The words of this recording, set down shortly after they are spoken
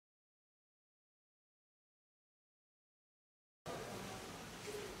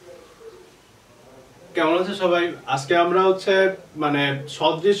কেমন আছে সবাই? আজকে আমরা হচ্ছে মানে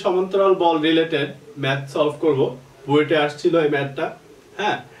সদৃশ সমান্তরাল বল রিলেটেড ম্যাথ সলভ করব। বুয়েটে আসছিল এই ম্যাথটা।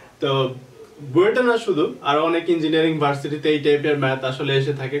 হ্যাঁ, তো বুয়েটে না শুধু আরো অনেক ইঞ্জিনিয়ারিং ভার্সিটিতে এই টাইপের ম্যাথ আসলে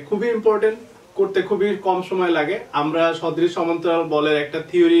এসে থাকে। খুবই ইম্পর্টেন্ট, করতে খুবই কম সময় লাগে। আমরা সদৃশ সমান্তরাল বলের একটা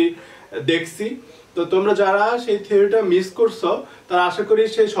থিওরি দেখছি, তো তোমরা যারা সেই থিওরিটা মিস করছো তারা আশা করি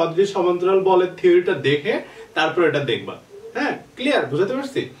সেই সদৃশ সমান্তরাল বলের থিওরিটা দেখে তারপর এটা দেখবা। হ্যাঁ, ক্লিয়ার? বুঝাতে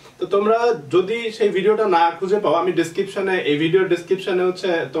পারছি? তো তোমরা যদি সেই ভিডিওটা না খুঁজে পাও, আমি ডেসক্রিপশনে, এই ভিডিওর ডেসক্রিপশনে হচ্ছে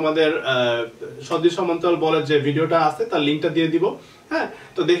তোমাদের সদৃশ সমান্তরাল বলের যে ভিডিওটা আছে তার লিংকটা দিয়ে দিব। হ্যাঁ,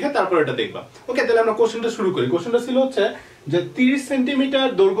 তো দেখে তারপর এটা দেখবা। ওকে, তাহলে আমরা কোশ্চেনটা শুরু করি। কোশ্চেনটা ছিল হচ্ছে যে 30 সেন্টিমিটার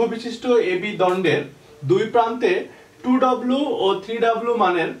দৈর্ঘ্য বিশিষ্ট এবি দণ্ডের দুই প্রান্তে 2W ও 3W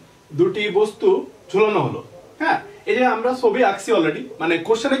মানের দুটি বস্তু ঝুলানো হলো। হ্যাঁ, এই যে আমরা ছবি আঁকছি অলরেডি, মানে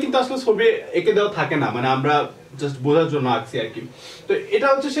কোশ্চেনে কিন্তু আসলে ছবি এঁকে দেওয়া থাকে না, মানে আমরা জাস্ট বোঝার জন্য আঁকছি আর কি। তো এটা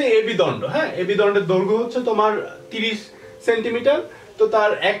হচ্ছে সেই এবি দণ্ড। হ্যাঁ, এবি দণ্ডের দৈর্ঘ্য হচ্ছে তোমার 30 সেন্টিমিটার। তো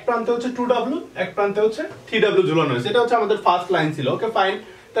তার এক প্রান্তে হচ্ছে 2W, এক প্রান্তে হচ্ছে 3W ঝুলানো হয়েছে। এটা হচ্ছে আমাদের ফার্স্ট লাইন ছিল। ওকে, ফাইন।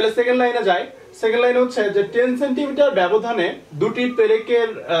 তাহলে সেকেন্ড লাইনে যাই। সেকেন্ড লাইনে হচ্ছে যে 10 সেন্টিমিটার ব্যবধানে দুটি পেরেকের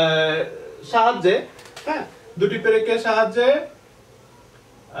সাহায্যে, হ্যাঁ, দুটি পেরেকের সাহায্যে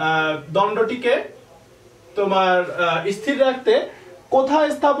দণ্ডটিকে তোমার স্থির রাখতে কোথায়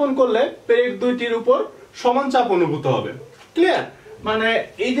স্থাপন করলে পেরেক দুইটির উপর সমান চাপ অনুভূত হবে। ক্লিয়ার? মানে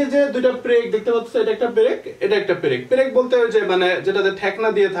এই যে দুইটা পেরেক দেখতে পাচ্ছ, এটা একটা পেরেক, এটা একটা পেরেক। পেরেক বলতে যে মানে যেটাতে ঠেকনা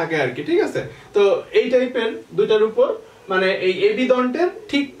দিয়ে থাকে আর কি, ঠিক আছে? তো এই টাইপের দুইটার উপর মানে এই এবি দণ্ডের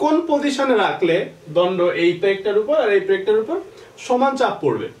ঠিক কোন পজিশনে রাখলে দণ্ড এই পেরেকটার উপর আর এই পেরেকটার উপর সমান চাপ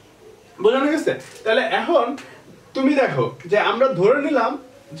পড়বে। বোঝানো গেছে? তাহলে এখন তুমি দেখো যে আমরা ধরে নিলাম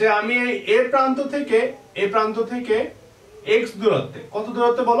যে আমি এ প্রান্ত থেকে x দূরত্বে, কত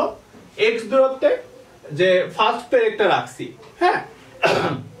দূরত্বে বলো? x দূরত্বে যে ফার্স্ট পেরেকটা রাখছি। হ্যাঁ,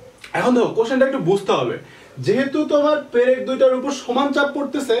 এখন দেখো কোশ্চেনটা একটু বুঝতে হবে। যেহেতু তোমার পেরেক দুইটার উপর সমান চাপ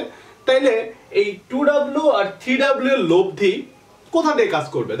পড়তেছে, তাইলে এই 2W আর 3W এর লব্ধি কোথা দিয়ে কাজ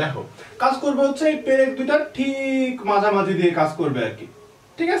করবে? দেখো, কাজ করবে হচ্ছে এই পেরেক দুইটার ঠিক মাঝামাঝি দিয়ে কাজ করবে আর কি।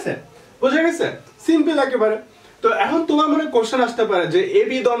 ঠিক আছে? বুঝে গেছে? সিম্পল একেবারে। তো এখন তোমার মনে কোশ্চেন আসতে পারে যে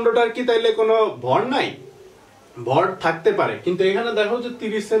এবি দণ্ডটার কি তাইলে কোনো ভর নাই? ভর থাকতে পারে, কিন্তু এখানে দেখো যে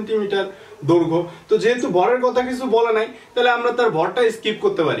 30 সেন্টিমিটার দৈর্ঘ্য। তো যেহেতু ভরের কথা কিছু বলে নাই, তাহলে আমরা তার ভরটা স্কিপ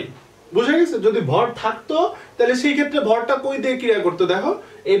করতে পারি। বুঝে গেছে? যদি ভর থাকতো তাহলে সেই ক্ষেত্রে ভরটা কই দিয়ে ক্রিয়া করতো? দেখো,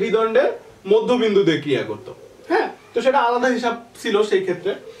 এবি দণ্ডের মধ্যবিন্দু দিয়ে ক্রিয়া করতো। হ্যাঁ, তো সেটা আলাদা হিসাব ছিল সেই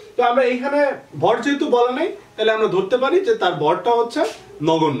ক্ষেত্রে। তো আমরা এখানে ভর যেহেতু বলা নাই, তাহলে আমরা ধরতে পারি যে তার ভরটা হচ্ছে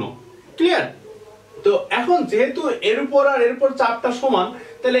নগণ্য। ক্লিয়ার? তো এখন যেহেতু এর উপর আর এর উপর চাপটা সমান,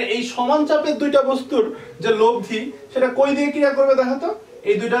 তাহলে এই সমান চাপের দুইটা বস্তুর যে লব্ধি সেটা কই দিয়ে ক্রিয়া করবে দেখো তো?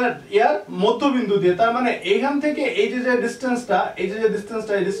 এই দুইটা ইয়ার মধ্যবিন্দু দিয়ে। তার মানে এইখান থেকে এই যে ডিসটেন্সটা, এই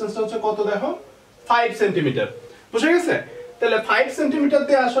ডিসটেন্সটা হচ্ছে কত দেখো? 5 সেন্টিমিটার। বুঝে গেছে? তাহলে 5 সেন্টিমিটার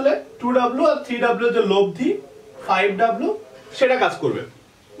দিয়ে আসলে 2W আর 3W যে লব্ধি 5W সেটা কাজ করবে।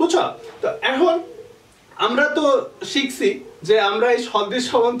 বুঝছো? তো এখন আমরা তো শিখছি যে আমরা এই সদৃশ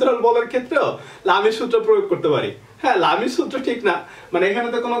সমান্তরাল বলের ক্ষেত্রেও লামির সূত্র প্রয়োগ করতে পারি। হ্যাঁ, লামির সূত্র ঠিক না, মানে এখানে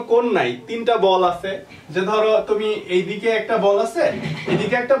তো কোনো কোণ নাই, তিনটা বল আছে। যে ধরো তুমি এইদিকে একটা বল আছে,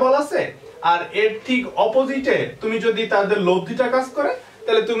 এদিকে একটা বল আছে, আর এর ঠিক অপোজিটে তুমি যদি তাদের লব্ধিটা কাজ করে,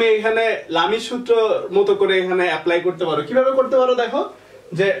 তাহলে তুমি এখানে লামির সূত্র মতো করে এখানে অ্যাপ্লাই করতে পারো। কিভাবে করতে পারো দেখো,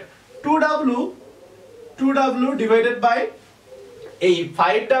 যে 2W ডিভাইডেড বাই এই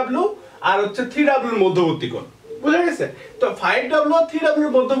 5W আর হচ্ছে 3W এর মধ্যবর্তী কোণ। বুঝা গেছে? তো 5W আর 3W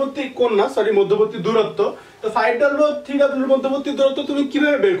এর মধ্যবর্তী কোণ না, সরি, মধ্যবর্তী দূরত্ব। তো 5W আর 3W এর মধ্যবর্তী দূরত্ব তুমি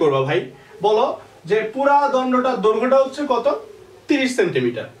কিভাবে বের করবা ভাই? বলো যে পুরা দণ্ডটার দৈর্ঘ্যটা হচ্ছে কত? 30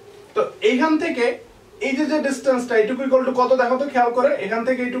 সেন্টিমিটার। তো এইখান থেকে এই যে ডিসটেন্সটা, এইটুকু ইকুয়াল টু কত দেখো তো, খেয়াল করে। এখান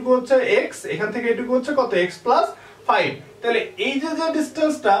থেকে এইটুকু হচ্ছে x, এখান থেকে এইটুকু হচ্ছে কত? x plus 5। তাহলে এই যে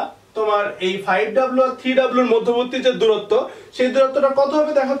ডিসটেন্সটা তোমার এই 5W আর 3W এর মধ্যবর্তী যে দূরত্ব, সেই দূরত্বটা কত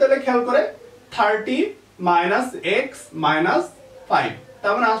হবে দেখো? তাহলে খেয়াল করে 30 মাইনাস x মাইনাস 5,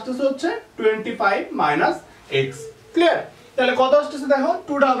 তার মানে আসতেছে হচ্ছে 25 মাইনাস x। ক্লিয়ার? তাহলে কত আসতেছে দেখো?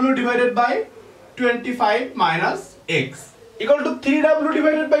 2W divided by 25 minus x equal to 3W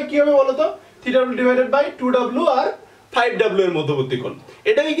divided by কি হবে বলো তো? 3W divided by 2W R 5W এর মধ্যবর্তী কোণ।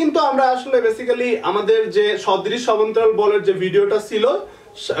 এটাই কিন্তু আমরা আসলে বেসিক্যালি আমাদের যে সদৃশ সমান্তরাল বলের যে ভিডিওটা ছিল,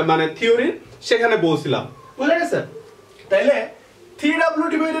 মানে থিওরি, সেখানে বলছিলাম। বুঝা গেছে? তাইলে 3W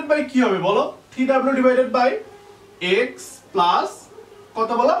ডিভাইডেড বাই কি হবে বলো? 3W divided by x plus কত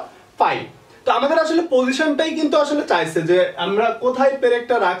বলো? 5। তো আমাদের আসলে পজিশনটাই কিন্তু আসলে চাইছে যে আমরা কোথায়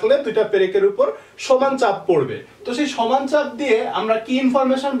পেরেকটা রাখলে দুইটা পেরেকের উপর সমান চাপ পড়বে। তো সেই সমান চাপ দিয়ে আমরা কি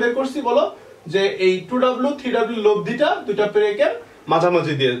ইনফরমেশন বের করছি বলো? যে এই 2W 3W লব্ধিটা দুইটা পেরেকের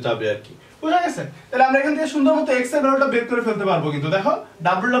মাঝামাঝি দিয়ে যাবে আর কি। বুঝা গেছে? তাহলে আমরা এখান থেকে সুন্দর মতো x এর ভ্যালুটা বের করে ফেলতে পারবো। কিন্তু দেখো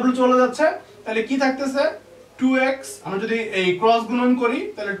ডাব্লিউ চলে যাচ্ছে, তাহলে কি থাকতেছে 2x, আমরা যদি এই ক্রস গুণন করি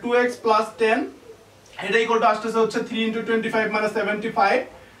তাহলে 2x + 10 এটা ইকুয়াল টু আসতেছে হচ্ছে 3 * 25 -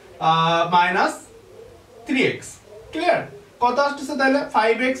 75 - 3x। ক্লিয়ার? কত আসতেছে তাহলে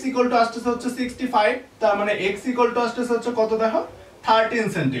 5x ইকুয়াল টু আসতেছে হচ্ছে 65, তার মানে x ইকুয়াল টু আসতেছে হচ্ছে কত দেখো 13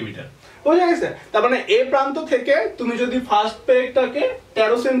 সেন্টিমিটার। বুঝা গেছে? তার মানে এই প্রান্ত থেকে তুমি যদি ফার্স্ট পেরেকটাকে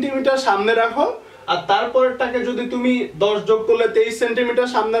 13 সেন্টিমিটার সামনে রাখো আর তারপরটাকে যদি তুমি 10 যোগ করলে 23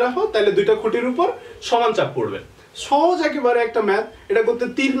 সেন্টিমিটার সামনে রাখো, তাহলে দুইটা খুঁটির উপর সমান চাপ পড়বে। সহজ একেবারে একটা ম্যাথ, এটা করতে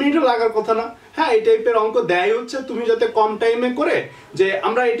 3 মিনিটও লাগার কথা না। হ্যাঁ, এই টাইপের অঙ্ক দেয় হচ্ছে তুমি যাতে কম টাইমে করে, যে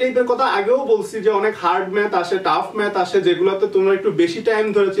আমরা এই টাইপের কথা আগেও বলছি যে অনেক হার্ড ম্যাথ আসে, টাফ ম্যাথ আসে, যেগুলোতে তোমরা একটু বেশি টাইম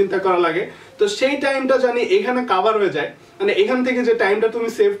ধরে চিন্তা করা লাগে। তো সেই টাইমটা জানি এখানে কভার হয়ে যায়, মানে এখান থেকে যে টাইমটা তুমি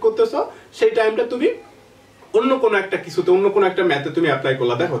সেভ করতেছো সেই টাইমটা তুমি অন্য কোনো একটা কিছুতে, অন্য কোনো একটা ম্যাথে তুমি অ্যাপ্লাই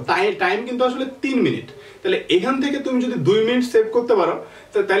করলা। দেখো টাইম কিন্তু আসলে 3 মিনিট, তাহলে এখান থেকে তুমি যদি 2 মিনিট সেভ করতে পারো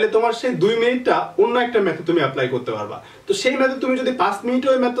তাহলে তোমার সেই 2 মিনিটটা অন্য একটা ম্যাথে তুমি অ্যাপ্লাই করতে পারবা। তো সেই ম্যাথে তুমি যদি 5 মিনিটে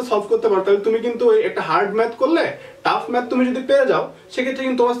ওই ম্যাথটা সলভ করতে পারো, তাহলে তুমি কিন্তু ওই একটা হার্ড ম্যাথ করলে টাফ ম্যাথ তুমি যদি পেয়ে যাও, সেক্ষেত্রে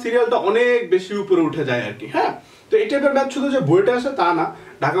কিন্তু তোমার সিরিয়ালটা অনেক বেশি উপরে উঠে যায় আর কি। হ্যাঁ, তো এই টাইপের ম্যাথ শুধু যে বুয়েটে আসে তা না,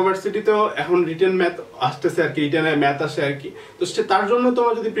 ঢাকা ইউনিভার্সিটিতেও এখন রিটেন ম্যাথ আসতেছে আর কি, রিটেনের ম্যাথ আসে আর কি। তো তার জন্য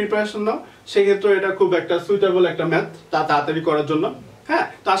তোমরা যদি প্রিপারেশন নাও, সেক্ষেত্রে এটা খুব একটা সুইটেবল একটা ম্যাথ তাড়াতাড়ি করার জন্য। হ্যাঁ,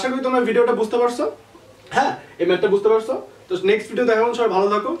 তো আশা করি তোমরা ভিডিওটা বুঝতে পারছো। হ্যাঁ, এই ম্যাথটা বুঝতে পারছো। তো নেক্সট ভিডিও দেখা হচ্ছে, সবাই ভালো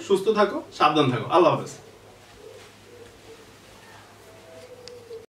থাকো, সুস্থ থাকো, সাবধান থাকো। আল্লাহ হাফেজ।